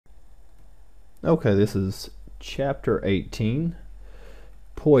Okay, this is Chapter 18,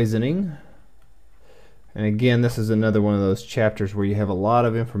 Poisoning. And again, this is another one of those chapters where you have a lot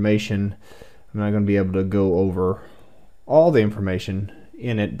of information. I'm not going to be able to go over all the information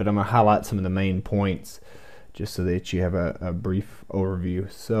in it, but I'm going to highlight some of the main points just so that you have a brief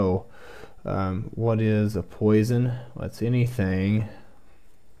overview. So, what is a poison? Well, it's anything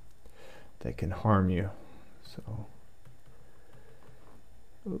that can harm you. So,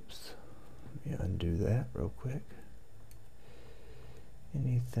 oops. Let me undo that real quick.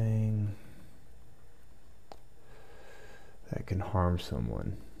 Anything that can harm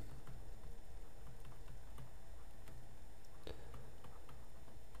someone.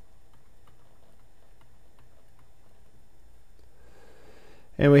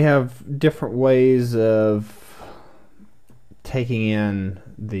 And we have different ways of taking in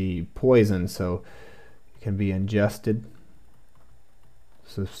the poison. So it can be ingested.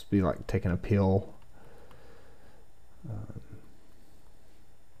 So this would be like taking a pill,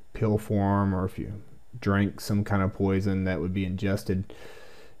 pill form, or if you drank some kind of poison, that would be ingested.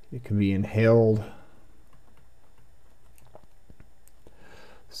 It can be inhaled.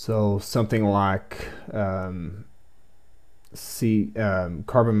 So something like carbon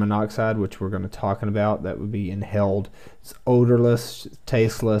monoxide, which we're going to talk about, that would be inhaled. It's odorless,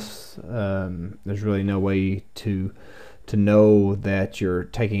 tasteless. There's really no way to know that you're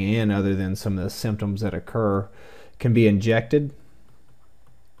taking it in other than some of the symptoms that occur. It can be injected.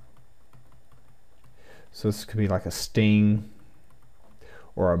 So this could be like a sting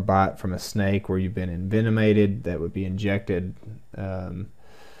or a bite from a snake where you've been envenomated. That would be injected.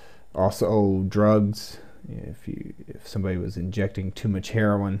 Also drugs. If somebody was injecting too much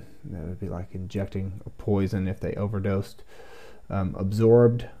heroin, that would be like injecting a poison if they overdosed.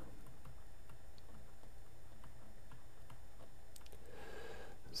 Absorbed.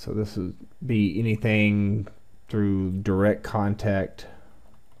 So this would be anything through direct contact.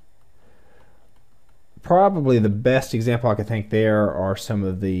 Probably the best example I could think there are some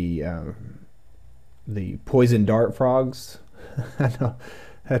of the poison dart frogs. I know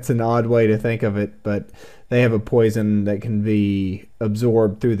that's an odd way to think of it, but they have a poison that can be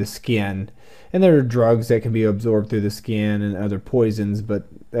absorbed through the skin. And there are drugs that can be absorbed through the skin and other poisons, but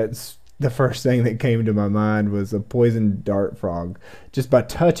that's the first thing that came to my mind was a poison dart frog. Just by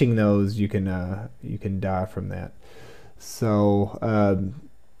touching those, you can die from that. So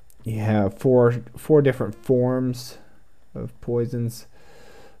you have four different forms of poisons.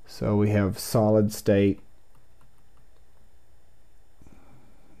 So we have solid state,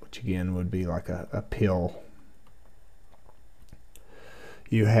 which again would be like a pill.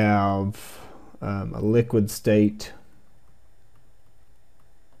 You have a liquid state.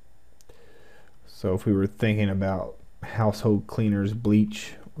 So if we were thinking about household cleaners,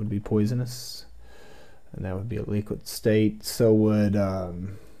 bleach would be poisonous, and that would be a liquid state. So would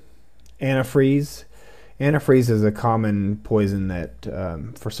antifreeze. Antifreeze is a common poison that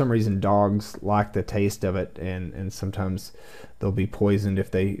for some reason dogs like the taste of it, and sometimes they'll be poisoned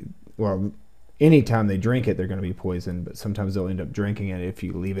if they, well, anytime they drink it they're going to be poisoned, but sometimes they'll end up drinking it if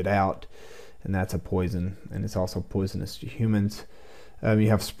you leave it out, and that's a poison, and it's also poisonous to humans. You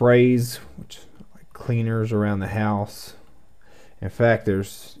have sprays, which cleaners around the house. In fact,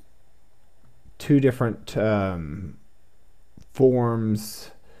 there's two different forms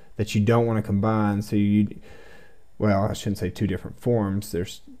that you don't want to combine. So well, I shouldn't say two different forms.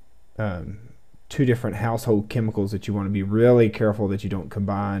 There's two different household chemicals that you want to be really careful that you don't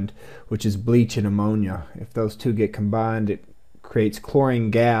combine, which is bleach and ammonia. If those two get combined, it creates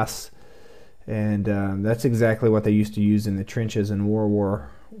chlorine gas, and that's exactly what they used to use in the trenches in World War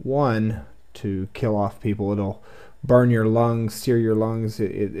I to kill off people. It'll burn your lungs, sear your lungs.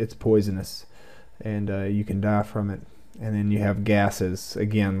 It's poisonous, and you can die from it. And then you have gases,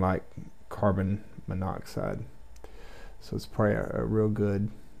 again, like carbon monoxide. So it's probably a real good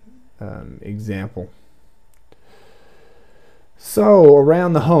example. So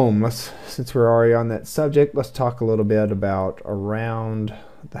around the home, since we're already on that subject, let's talk a little bit about around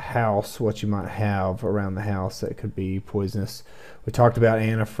the house, what you might have around the house that could be poisonous. We talked about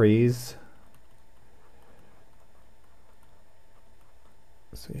antifreeze.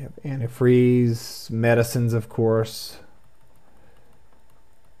 So you have antifreeze, medicines, of course.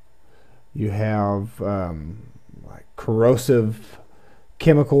 You have like corrosive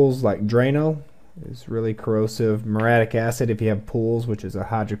chemicals like Drano is really corrosive. Muriatic acid, if you have pools, which is a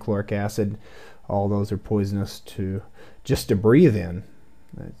hydrochloric acid, all those are poisonous just to breathe in.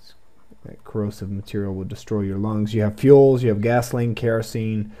 That corrosive material will destroy your lungs. You have fuels, you have gasoline,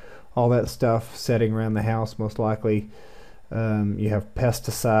 kerosene, all that stuff setting around the house most likely. You have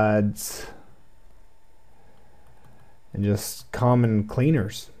pesticides, and just common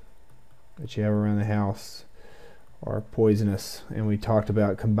cleaners that you have around the house are poisonous. And we talked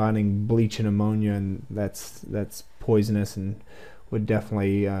about combining bleach and ammonia, and that's poisonous and would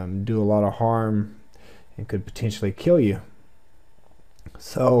definitely do a lot of harm and could potentially kill you.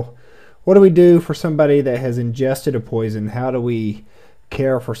 So what do we do for somebody that has ingested a poison? How do we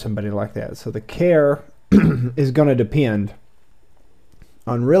care for somebody like that? So the care is going to depend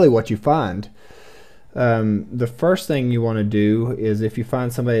on really what you find. The first thing you want to do is, if you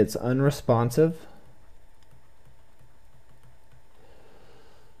find somebody that's unresponsive,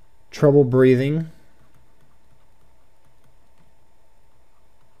 trouble breathing,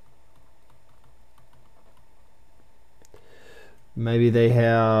 maybe they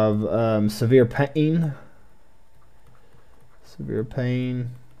have severe pain,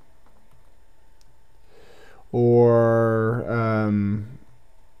 or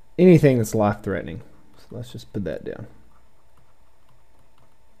anything that's life-threatening. So let's just put that down.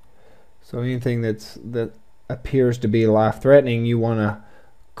 So anything that appears to be life-threatening, you want to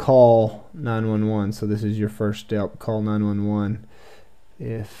call 911. So this is your first step. Call 911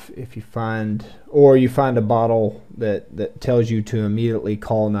 if you find, or you find a bottle that tells you to immediately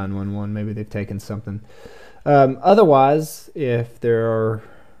call 911. Maybe they've taken something. Otherwise, if they're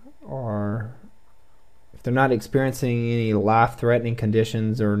not experiencing any life-threatening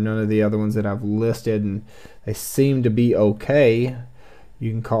conditions or none of the other ones that I've listed, and they seem to be okay, you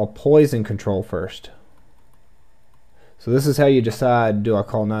can call poison control first. So this is how you decide, do I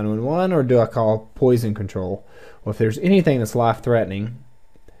call 911 or do I call poison control? Well, if there's anything that's life-threatening,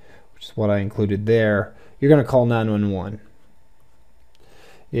 which is what I included there, you're going to call 911.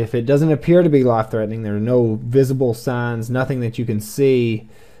 If it doesn't appear to be life-threatening, there are no visible signs, nothing that you can see,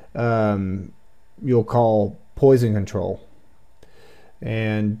 you'll call poison control.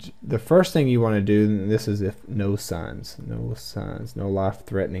 And the first thing you want to do, and this is if no signs, no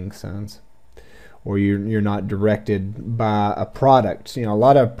life-threatening signs, or you're not directed by a product. You know, a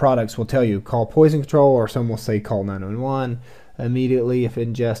lot of products will tell you call poison control, or some will say call 911 immediately if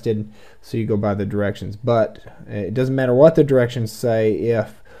ingested, so you go by the directions. But it doesn't matter what the directions say.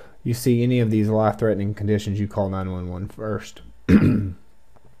 If you see any of these life-threatening conditions, you call 911 first.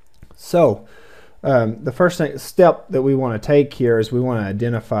 So the first step that we want to take here is we want to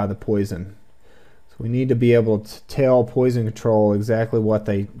identify the poison. So we need to be able to tell poison control exactly what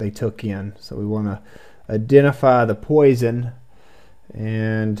they took in. So we want to identify the poison,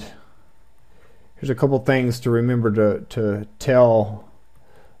 and here's a couple things to remember to tell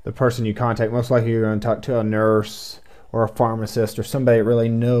the person you contact. Most likely you're going to talk to a nurse or a pharmacist or somebody that really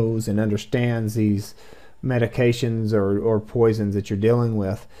knows and understands these medications or poisons that you're dealing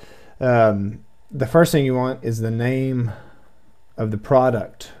with. The first thing you want is the name of the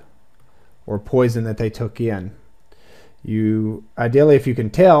product or poison that they took in. You ideally, if you can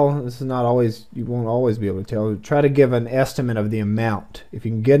tell, this is not always, you won't always be able to tell, try to give an estimate of the amount. If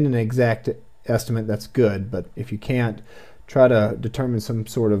you can get an exact estimate, that's good, but if you can't, try to determine some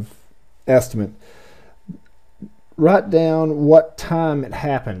sort of estimate. Write down what time it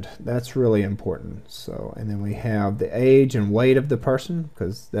happened. That's really important. So, and then we have the age and weight of the person,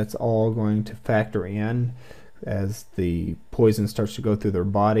 because that's all going to factor in as the poison starts to go through their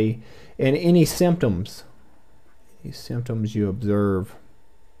body, and any symptoms you observe.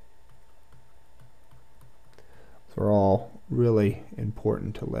 Those are all really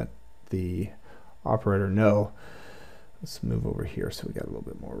important to let the operator know. Let's move over here so we got a little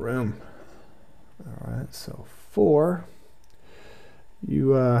bit more room. All right, so 4, you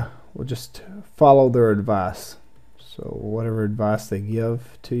will just follow their advice. So whatever advice they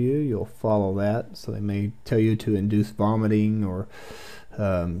give to you, you'll follow that. So they may tell you to induce vomiting, or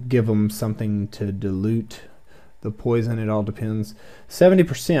give them something to dilute the poison. It all depends.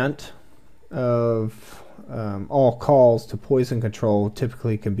 70% of all calls to poison control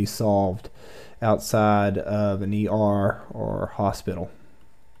typically can be solved outside of an ER or hospital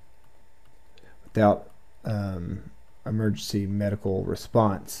without emergency medical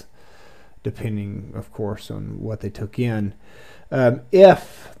response, depending, of course, on what they took in.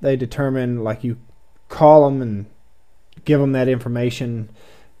 If they determine, like, you call them and give them that information,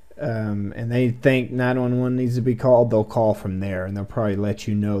 and they think 911 needs to be called, they'll call from there, and they'll probably let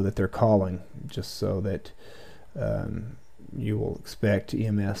you know that they're calling, just so that you will expect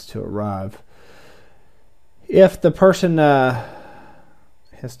EMS to arrive. If the person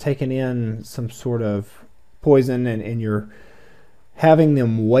has taken in some sort of poison, and you're having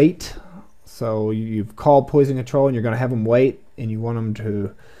them wait, so you've called poison control and you're going to have them wait, and you want them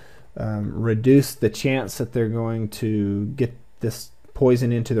to reduce the chance that they're going to get this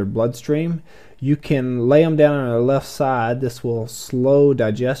poison into their bloodstream. You can lay them down on their left side. This will slow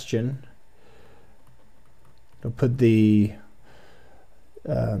digestion. It'll put the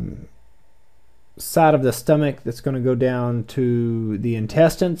side of the stomach that's going to go down to the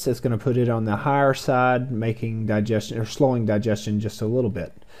intestines. It's going to put it on the higher side, making digestion or slowing digestion just a little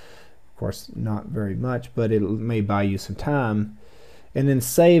bit. Of course, not very much, but it may buy you some time. And then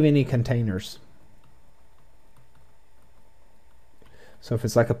save any containers. So if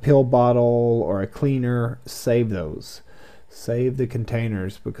it's like a pill bottle or a cleaner, save those. Save the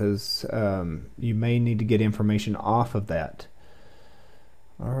containers, because you may need to get information off of that.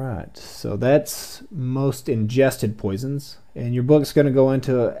 Alright, so that's most ingested poisons. And your book's going to go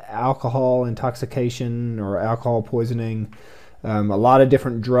into alcohol intoxication or alcohol poisoning, a lot of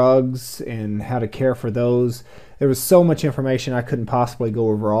different drugs and how to care for those. There was so much information I couldn't possibly go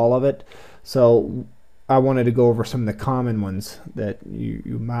over all of it. So I wanted to go over some of the common ones that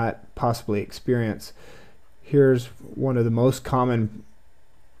you might possibly experience. Here's one of the most common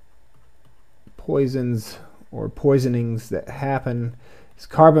poisons or poisonings that happen. It's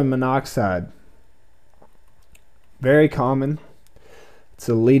carbon monoxide. Very common. It's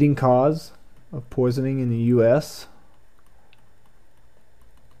a leading cause of poisoning in the U.S.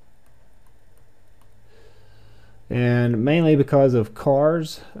 And mainly because of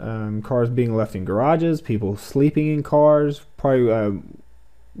cars, cars being left in garages, people sleeping in cars. Probably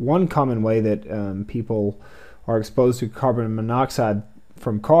one common way that people are exposed to carbon monoxide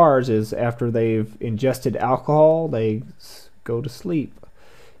from cars is after they've ingested alcohol, they go to sleep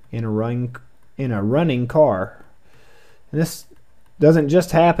in a running car. And this doesn't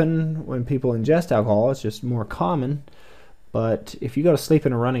just happen when people ingest alcohol, it's just more common. But if you go to sleep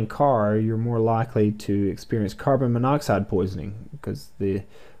in a running car, you're more likely to experience carbon monoxide poisoning, because the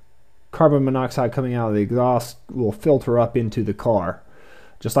carbon monoxide coming out of the exhaust will filter up into the car.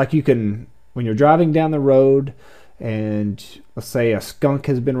 Just like you can, when you're driving down the road and let's say a skunk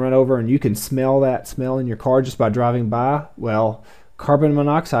has been run over and you can smell that smell in your car just by driving by, well, carbon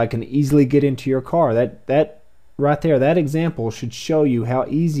monoxide can easily get into your car. That right there, that example should show you how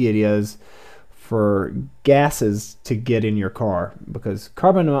easy it is for gases to get in your car, because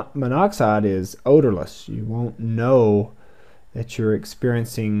carbon monoxide is odorless. You won't know that you're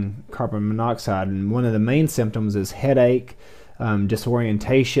experiencing carbon monoxide, and one of the main symptoms is headache,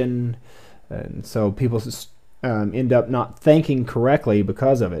 disorientation, and so people end up not thinking correctly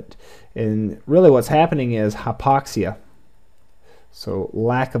because of it. And really what's happening is hypoxia, so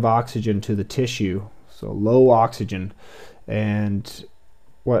lack of oxygen to the tissue, so low oxygen. And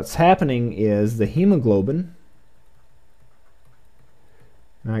what's happening is the hemoglobin,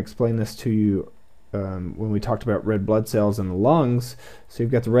 and I explained this to you when we talked about red blood cells in the lungs. So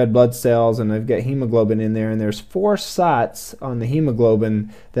you've got the red blood cells and they've got hemoglobin in there, and there's 4 sites on the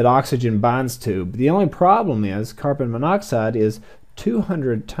hemoglobin that oxygen binds to. But the only problem is carbon monoxide is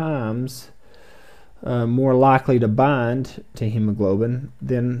 200 times more likely to bind to hemoglobin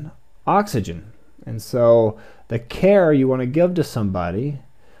than oxygen. And so the care you want to give to somebody,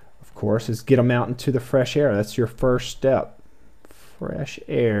 of course, is get them out into the fresh air. That's your first step. Fresh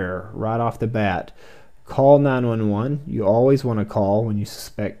air right off the bat. Call 911. You always want to call when you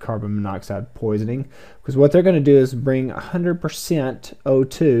suspect carbon monoxide poisoning, because what they're going to do is bring 100%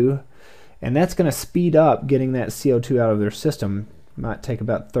 O2, and that's going to speed up getting that CO2 out of their system. It might take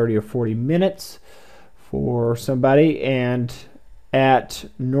about 30 or 40 minutes for somebody, and at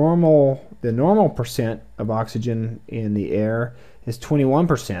normal, the normal percent of oxygen in the air is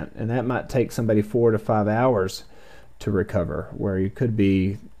 21%, and that might take somebody 4 to 5 hours to recover, where you could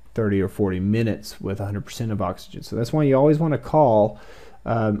be 30 or 40 minutes with 100% of oxygen. So that's why you always want to call.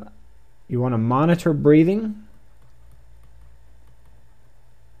 You want to monitor breathing,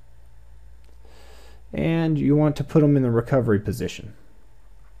 and you want to put them in the recovery position.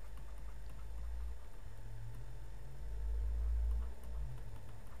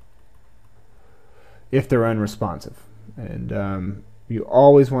 If they're unresponsive. And you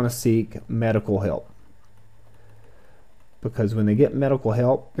always want to seek medical help, because when they get medical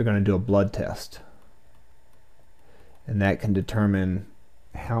help, they're going to do a blood test, and that can determine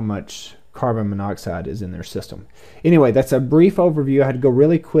how much carbon monoxide is in their system. Anyway, that's a brief overview. I had to go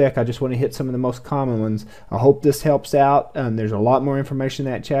really quick. I just want to hit some of the most common ones. I hope this helps out. There's a lot more information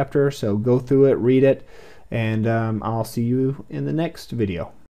in that chapter, so go through it, read it, and I'll see you in the next video.